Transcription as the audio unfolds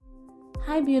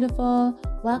Hi, beautiful.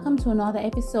 Welcome to another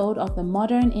episode of the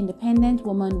Modern Independent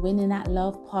Woman Winning at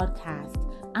Love podcast.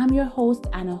 I'm your host,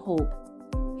 Anna Hope.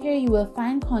 Here you will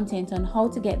find content on how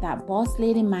to get that boss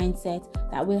lady mindset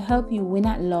that will help you win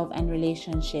at love and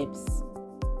relationships.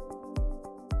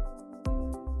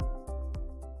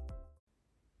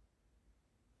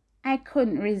 I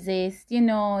couldn't resist,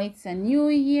 it's a new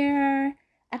year.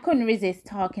 I couldn't resist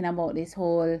talking about this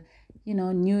whole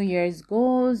New Year's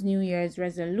goals, New Year's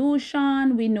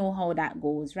resolution. We know how that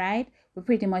goes, right? We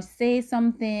pretty much say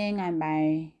something, and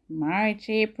by March,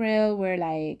 April, we're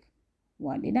like,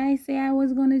 what did I say I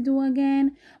was going to do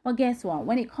again? But guess what?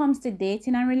 When it comes to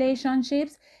dating and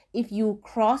relationships, if you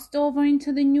crossed over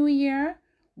into the new year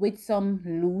with some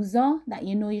loser that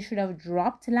you should have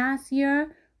dropped last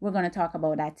year, we're going to talk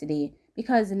about that today.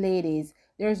 Because ladies,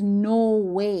 there's no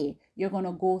way you're going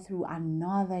to go through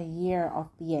another year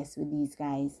of BS with these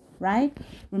guys, right?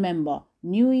 Remember,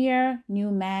 new year,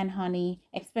 new man, honey,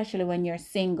 especially when you're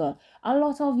single. A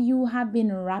lot of you have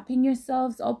been wrapping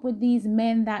yourselves up with these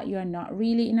men that you're not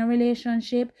really in a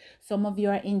relationship. Some of you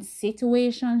are in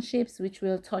situationships, which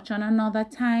we'll touch on another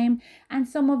time. And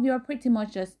some of you are pretty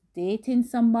much just dating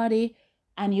somebody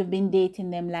and you've been dating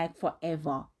them like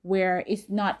forever, where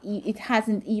it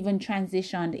hasn't even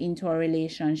transitioned into a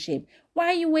relationship. Why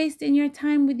are you wasting your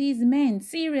time with these men?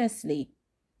 Seriously.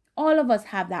 All of us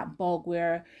have that bug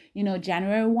where,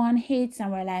 January 1 hits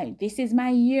and we're like, this is my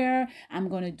year. I'm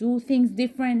going to do things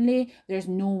differently. There's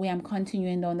no way I'm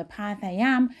continuing down the path I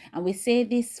am. And we say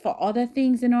this for other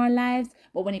things in our lives.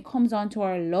 But when it comes on to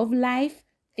our love life,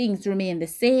 things remain the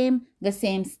same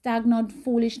stagnant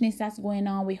foolishness that's going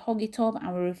on. We hug it up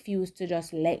and we refuse to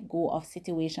just let go of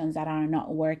situations that are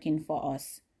not working for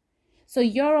us. So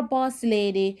you're a boss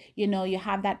lady, you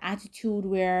have that attitude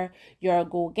where you're a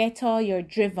go-getter, you're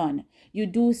driven. You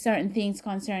do certain things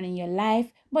concerning your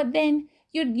life, but then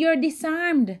you're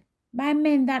disarmed by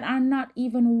men that are not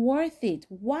even worth it.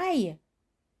 Why?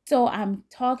 So I'm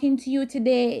talking to you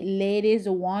today, ladies,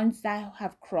 the ones that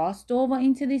have crossed over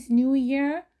into this new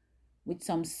year with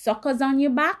some suckers on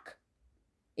your back.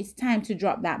 It's time to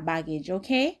drop that baggage,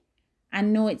 okay? I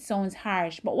know it sounds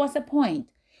harsh, but what's the point?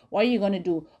 What are you going to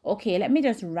do? Okay, let me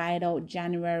just ride out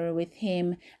January with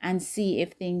him and see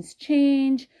if things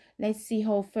change. Let's see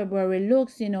how February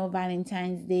looks.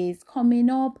 Valentine's Day is coming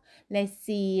up. Let's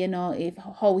see,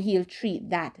 how he'll treat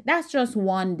that. That's just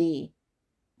one day.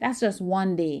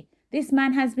 This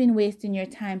man has been wasting your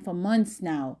time for months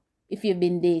now, if you've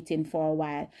been dating for a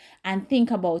while. And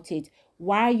think about it.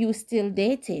 Why are you still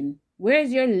dating?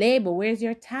 Where's your label? Where's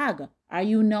your tag? Are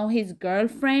you now his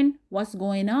girlfriend? What's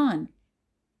going on?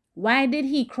 Why did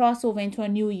he cross over into a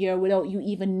new year without you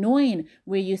even knowing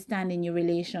where you stand in your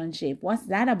relationship? What's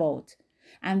that about?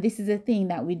 And this is a thing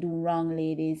that we do wrong,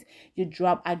 ladies. You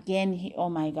drop again. Oh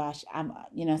my gosh.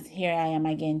 Here I am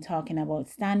again talking about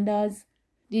standards.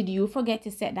 Did you forget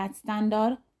to set that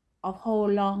standard of how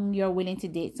long you're willing to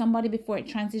date somebody before it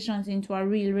transitions into a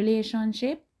real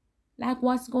relationship? Like,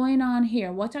 what's going on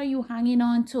here? What are you hanging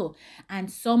on to?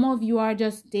 And some of you are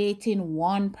just dating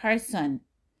one person.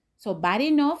 So bad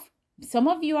enough, some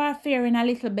of you are faring a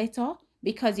little better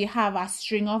because you have a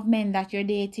string of men that you're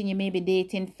dating. You may be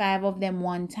dating 5 of them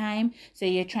one time. So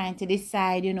you're trying to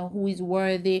decide, who is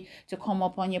worthy to come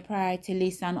up on your priority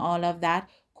list and all of that.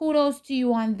 Kudos to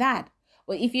you on that.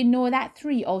 But if you know that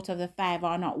 3 out of the 5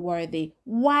 are not worthy,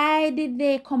 why did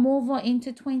they come over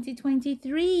into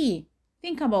 2023?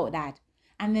 Think about that.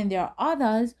 And then there are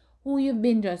others who you've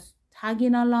been just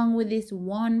tagging along with this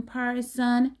one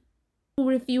person who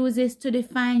refuses to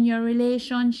define your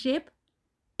relationship.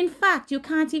 In fact, you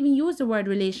can't even use the word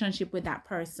relationship with that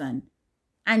person.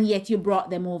 And yet you brought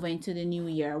them over into the new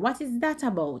year. What is that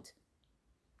about?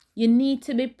 You need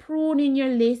to be pruning your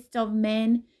list of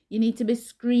men. You need to be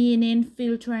screening,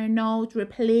 filtering out,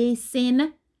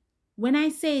 replacing. When I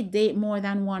say date more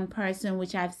than one person,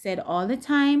 which I've said all the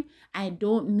time, I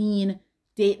don't mean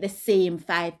date the same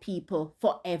 5 people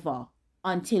forever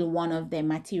until one of them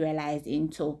materialize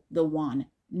into the one.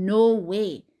 No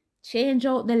way. Change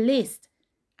out the list.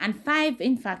 And 5,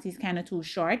 in fact, is kind of too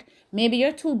short. Maybe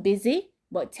you're too busy,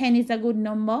 but 10 is a good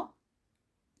number.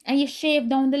 And you shave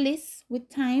down the list with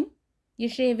time. You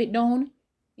shave it down.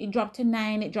 It dropped to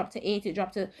 9, it dropped to 8,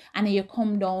 and then you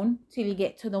come down till you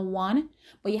get to the 1.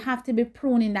 But you have to be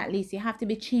pruning that list. You have to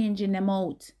be changing them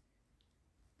out.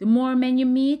 The more men you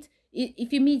meet,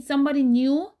 if you meet somebody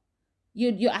new,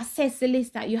 you assess the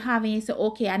list that you have and you say,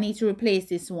 okay, I need to replace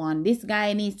this one. This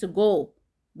guy needs to go.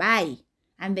 Bye.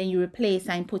 And then you replace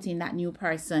and put in that new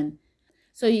person.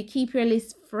 So you keep your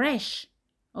list fresh.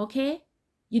 Okay?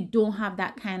 You don't have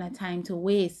that kind of time to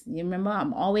waste. You remember,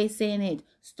 I'm always saying it.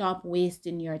 Stop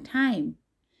wasting your time.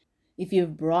 If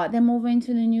you've brought them over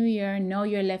into the new year, now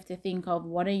you're left to think of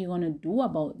what are you going to do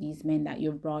about these men that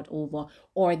you've brought over,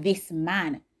 or this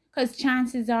man. Because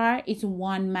chances are it's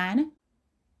one man.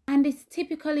 And it's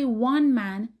typically one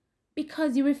man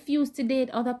because you refuse to date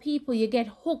other people. You get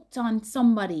hooked on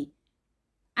somebody.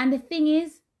 And the thing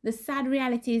is, the sad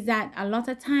reality is that a lot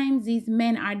of times these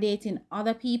men are dating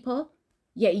other people,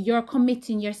 yet you're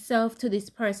committing yourself to this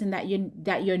person that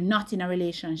you're not in a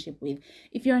relationship with.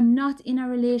 If you're not in a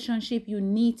relationship, you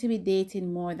need to be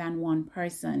dating more than one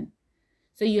person.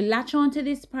 So you latch on to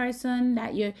this person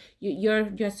that you're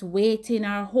just waiting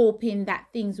or hoping that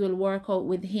things will work out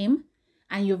with him.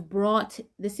 And you've brought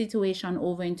the situation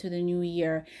over into the new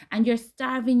year. And you're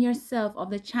starving yourself of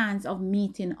the chance of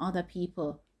meeting other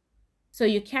people. So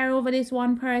you carry over this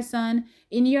one person.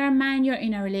 In your mind, you're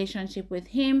in a relationship with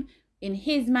him. In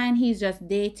his mind, he's just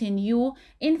dating you.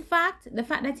 In fact, the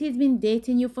fact that he's been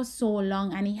dating you for so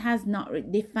long and he has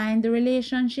not defined the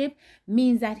relationship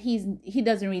means that he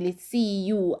doesn't really see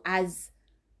you as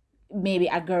maybe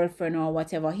a girlfriend or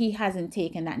whatever. He hasn't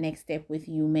taken that next step with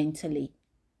you mentally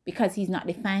because he's not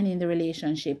defining the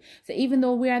relationship. So even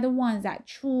though we are the ones that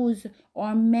choose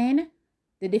our men,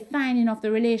 the defining of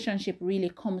the relationship really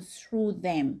comes through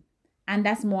them. And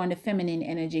that's more on the feminine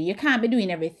energy. You can't be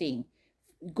doing everything.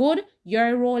 Good,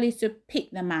 your role is to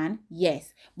pick the man,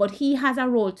 yes. But he has a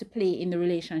role to play in the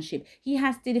relationship. He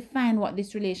has to define what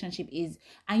this relationship is.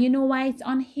 And you know why it's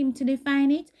on him to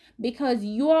define it? Because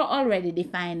you're already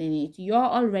defining it. You're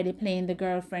already playing the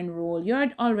girlfriend role. You're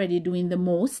already doing the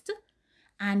most.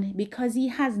 And because he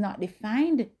has not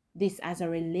defined this as a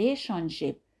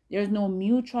relationship, there's no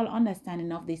mutual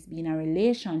understanding of this being a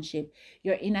relationship.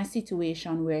 You're in a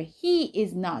situation where he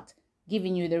is not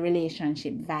giving you the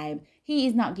relationship vibe. He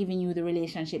is not giving you the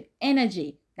relationship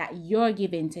energy that you're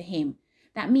giving to him.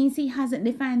 That means he hasn't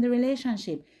defined the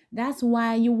relationship. That's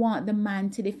why you want the man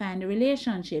to define the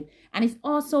relationship. And it's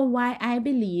also why I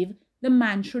believe the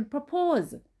man should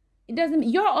propose.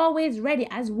 You're always ready.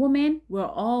 As women, we're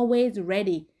always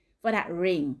ready for that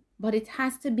ring. But it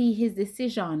has to be his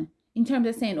decision. In terms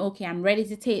of saying, okay, I'm ready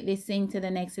to take this thing to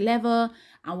the next level.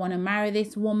 I want to marry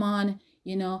this woman,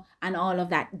 and all of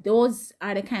that. Those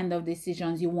are the kind of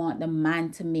decisions you want the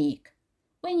man to make.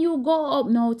 When you go up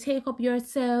now, take up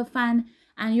yourself and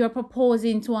you're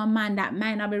proposing to a man that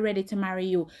might not be ready to marry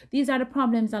you. These are the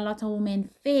problems a lot of women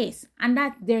face. And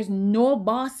that there's no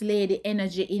boss lady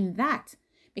energy in that.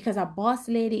 Because a boss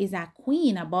lady is a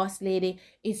queen. A boss lady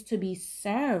is to be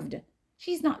served.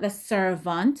 She's not the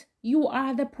servant. You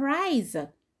are the prize.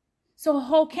 So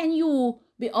how can you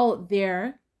be out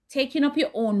there taking up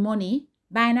your own money,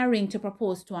 buying a ring to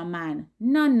propose to a man?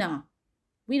 No.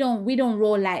 We don't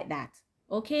roll like that.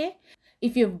 Okay?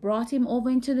 If you've brought him over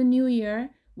into the new year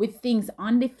with things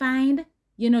undefined,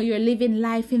 you're living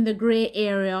life in the gray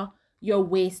area, you're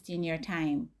wasting your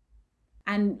time.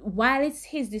 And while it's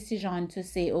his decision to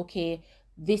say, okay,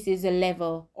 this is a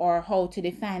level or how to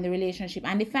define the relationship.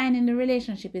 And defining the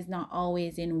relationship is not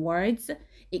always in words.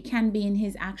 It can be in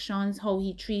his actions, how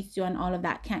he treats you and all of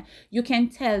that. You can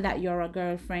tell that you're a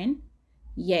girlfriend.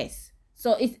 Yes.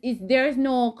 So there's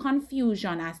no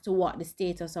confusion as to what the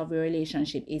status of your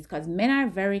relationship is, because men are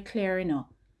very clear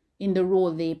in the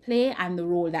role they play and the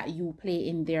role that you play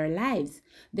in their lives.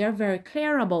 They're very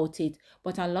clear about it.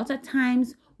 But a lot of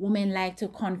times women like to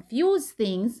confuse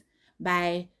things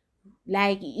by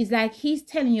it's like he's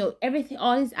telling you everything,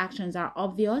 all his actions are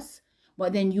obvious,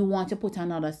 but then you want to put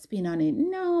another spin on it.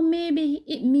 No, maybe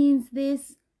it means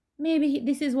this. Maybe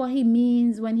this is what he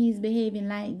means when he's behaving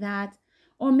like that.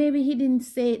 Or maybe he didn't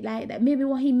say it like that. Maybe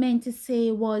what he meant to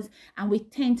say was, and we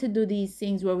tend to do these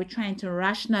things where we're trying to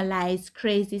rationalize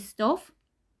crazy stuff.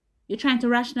 You're trying to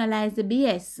rationalize the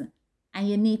BS and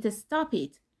you need to stop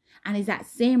it. And it's that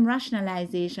same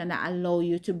rationalization that allow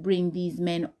you to bring these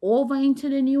men over into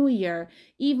the new year.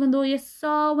 Even though you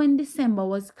saw when December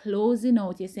was closing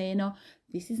out, you say,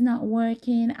 this is not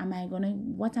working.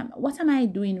 What am I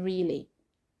doing really?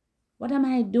 What am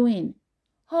I doing?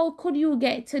 How could you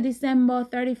get to December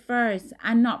 31st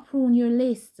and not prune your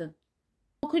list?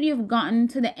 How could you have gotten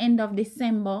to the end of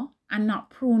December and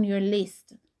not prune your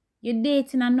list? You're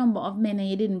dating a number of men and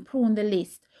you didn't prune the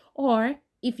list. Or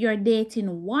if you're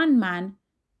dating one man,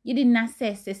 you didn't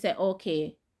assess to say,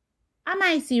 okay, am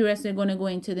I seriously going to go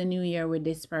into the new year with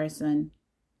this person?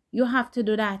 You have to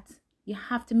do that. You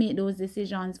have to make those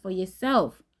decisions for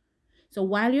yourself. So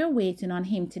while you're waiting on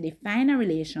him to define a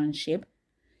relationship,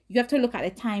 you have to look at the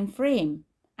time frame.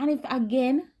 And if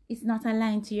it's not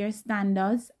aligned to your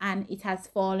standards and it has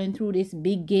fallen through this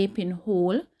big gaping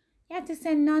hole, you have to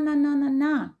say, no, no, no, no,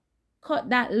 no. Cut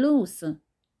that loose.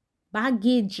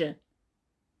 Baggage.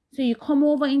 So you come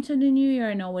over into the new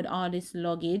year now with all this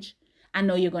luggage. And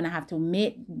now you're going to have to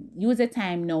use the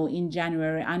time now in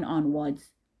January and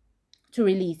onwards to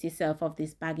release yourself of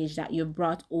this baggage that you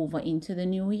brought over into the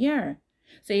new year.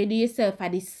 So you do yourself a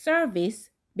disservice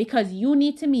because you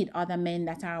need to meet other men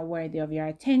that are worthy of your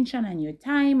attention and your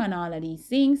time and all of these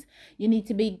things. You need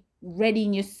to be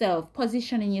readying yourself,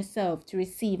 positioning yourself to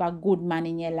receive a good man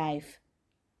in your life.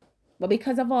 But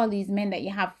because of all these men that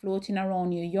you have floating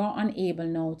around you, you're unable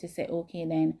now to say, okay,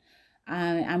 then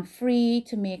I'm free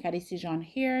to make a decision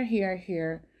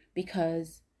here,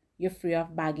 because you're free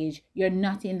of baggage. You're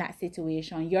not in that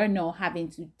situation. You're now having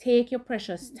to take your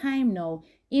precious time now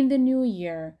in the new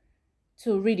year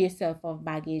to rid yourself of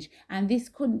baggage. And this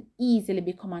could easily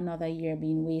become another year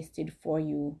being wasted for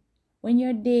you. When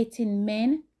you're dating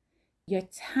men, your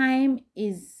time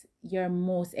is your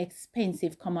most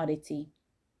expensive commodity.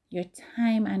 Your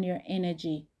time and your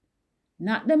energy.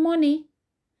 Not the money.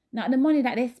 Not the money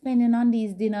that they're spending on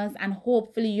these dinners and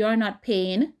hopefully you're not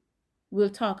paying. We'll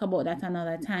talk about that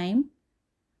another time.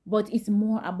 But it's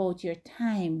more about your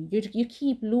time. You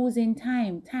keep losing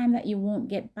time that you won't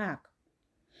get back.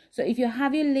 So if you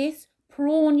have your list,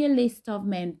 prune your list of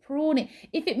men. Prune it.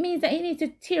 If it means that you need to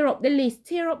tear up the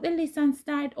list and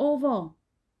start over.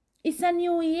 It's a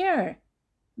new year.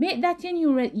 Make that your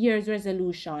new year's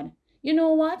resolution. You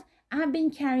know what? I've been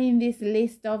carrying this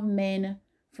list of men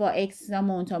for X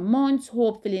amount of months,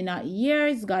 hopefully not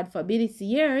years, God forbid it's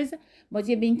years, but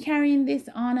you've been carrying this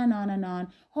on and on and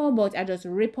on. How about I just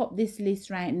rip up this list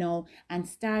right now and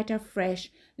start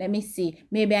afresh? Let me see.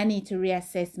 Maybe I need to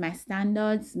reassess my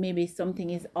standards. Maybe something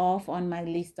is off on my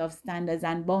list of standards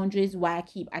and boundaries. Why I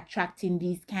keep attracting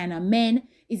these kind of men?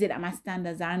 Is it that my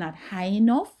standards are not high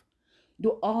enough?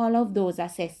 Do all of those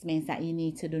assessments that you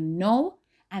need to do now,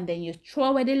 and then you throw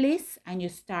away the list and you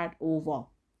start over.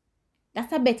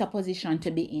 That's a better position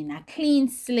to be in, a clean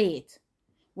slate,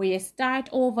 where you start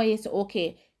over. You say,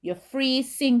 okay, you're free,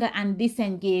 single, and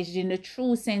disengaged in the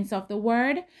true sense of the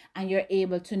word, and you're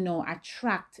able to now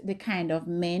attract the kind of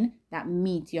men that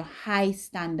meet your high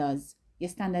standards. Your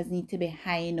standards need to be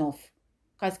high enough,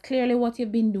 because clearly what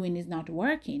you've been doing is not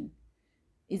working.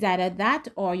 It's either that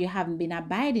or you haven't been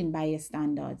abiding by your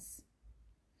standards.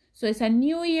 So it's a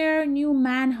new year, new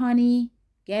man, honey.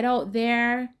 Get out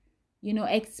there,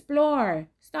 explore.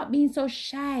 Stop being so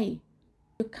shy.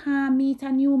 You can't meet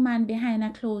a new man behind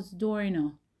a closed door,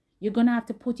 You're going to have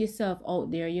to put yourself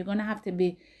out there. You're going to have to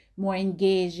be more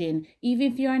engaging.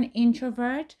 Even if you're an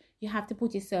introvert, you have to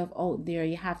put yourself out there.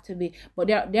 You have to be. But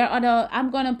there are other,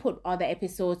 I'm going to put other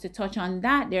episodes to touch on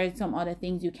that. There are some other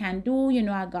things you can do.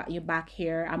 I got you back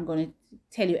here. I'm going to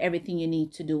tell you everything you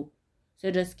need to do. So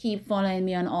just keep following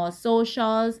me on all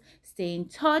socials. Stay in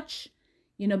touch.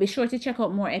 Be sure to check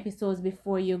out more episodes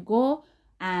before you go.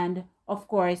 And of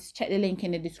course, check the link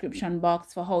in the description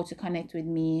box for how to connect with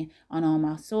me on all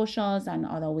my socials and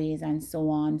other ways and so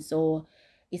on. So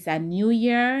it's a new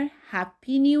year.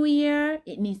 Happy New Year.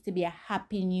 It needs to be a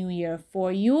happy new year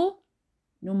for you.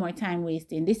 No more time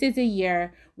wasting. This is a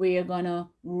year where you're going to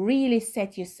really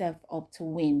set yourself up to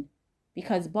win.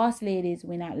 Because boss ladies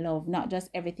win at love, not just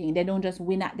everything. They don't just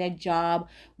win at their job,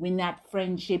 win at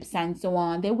friendships and so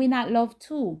on. They win at love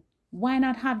too. Why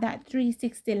not have that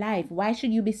 360 life? Why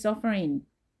should you be suffering?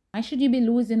 Why should you be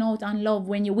losing out on love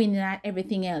when you're winning at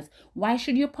everything else? Why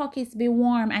should your pockets be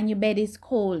warm and your bed is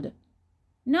cold?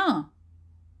 No.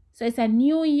 So it's a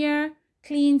new year,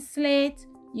 clean slate.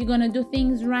 You're going to do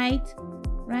things right?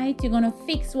 You're going to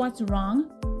fix what's wrong.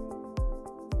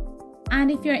 And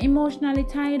if you're emotionally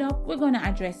tied up, we're going to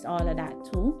address all of that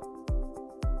too.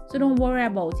 So don't worry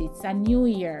about it. It's a new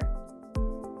year.